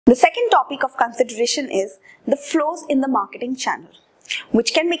The second topic of consideration is the flows in the marketing channel,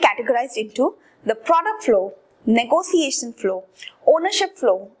 which can be categorized into the product flow, negotiation flow, ownership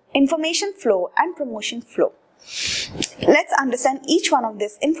flow, information flow, and promotion flow. Let's understand each one of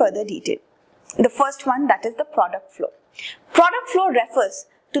this in further detail. The first one, that is the product flow. Product flow refers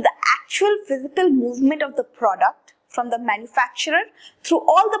to the actual physical movement of the product from the manufacturer through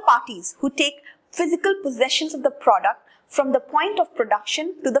all the parties who take physical possessions of the product from the point of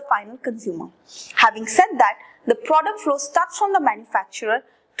production to the final consumer. Having said that, the product flow starts from the manufacturer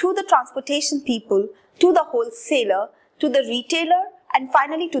to the transportation people, to the wholesaler, to the retailer, and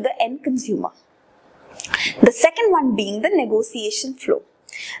finally to the end consumer. The second one being the negotiation flow.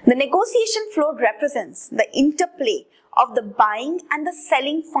 The negotiation flow represents the interplay of the buying and the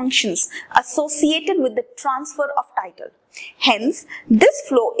selling functions associated with the transfer of title. Hence, this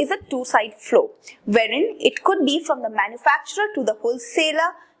flow is a two-side flow, wherein it could be from the manufacturer to the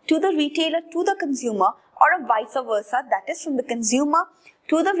wholesaler, to the retailer, to the consumer, or a vice versa, that is from the consumer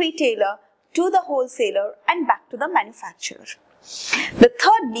to the retailer, to the wholesaler, and back to the manufacturer. The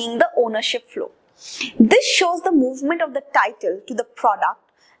third being the ownership flow. This shows the movement of the title to the product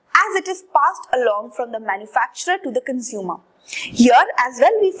as it is passed along from the manufacturer to the consumer. Here as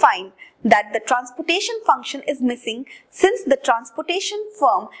well we find that the transportation function is missing, since the transportation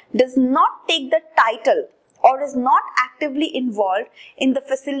firm does not take the title or is not actively involved in the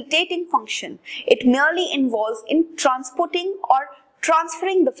facilitating function. It merely involves in transporting or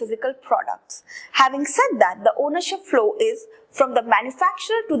transferring the physical products. Having said that, the ownership flow is from the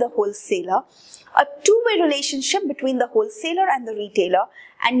manufacturer to the wholesaler, a two-way relationship between the wholesaler and the retailer,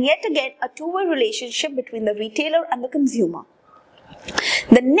 and yet again a two-way relationship between the retailer and the consumer.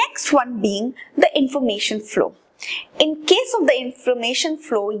 The next one being the information flow. In case of the information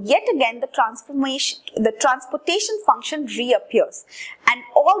flow, yet again the transportation function reappears and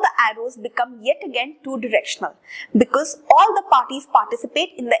all the arrows become yet again two-directional because all the parties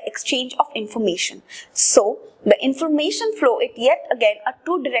participate in the exchange of information. So, the information flow is yet again a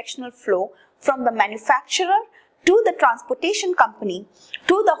two-directional flow from the manufacturer to the transportation company,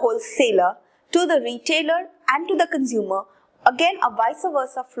 to the wholesaler, to the retailer, and to the consumer. Again, a vice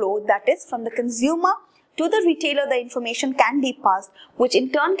versa flow, that is from the consumer to the retailer the information can be passed, which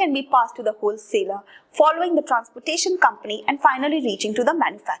in turn can be passed to the wholesaler, following the transportation company, and finally reaching to the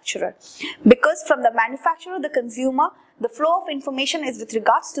manufacturer. Because from the manufacturer to the consumer, the flow of information is with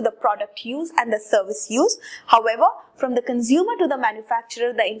regards to the product use and the service use. However, from the consumer to the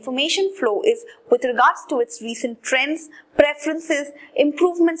manufacturer, the information flow is with regards to its recent trends, preferences,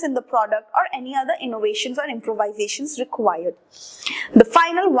 improvements in the product, or any other innovations or improvisations required. The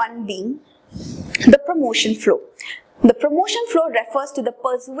final one being the promotion flow. The promotion flow refers to the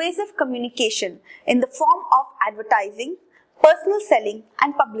persuasive communication in the form of advertising, personal selling,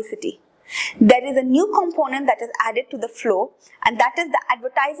 and publicity. There is a new component that is added to the flow, and that is the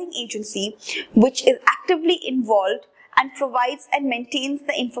advertising agency, which is actively involved and provides and maintains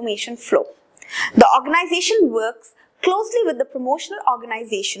the information flow. The organization works closely with the promotional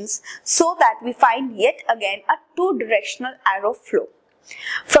organizations so that we find yet again a two-directional arrow flow.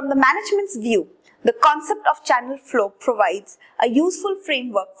 From the management's view, the concept of channel flow provides a useful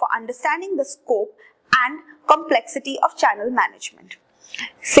framework for understanding the scope and complexity of channel management.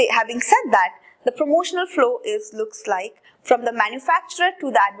 Having said that, the promotional flow looks like from the manufacturer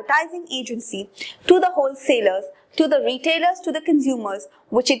to the advertising agency, to the wholesalers, to the retailers, to the consumers,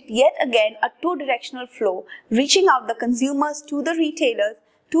 which is yet again a two-directional flow, reaching out the consumers to the retailers,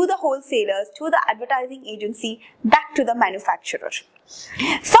 to the wholesalers, to the advertising agency, back to the manufacturer.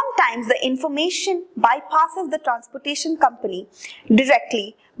 Sometimes the information bypasses the transportation company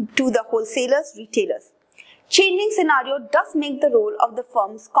directly to the wholesalers, retailers. Changing scenario does make the role of the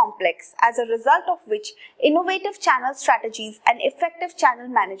firms complex, as a result of which innovative channel strategies and effective channel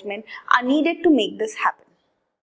management are needed to make this happen.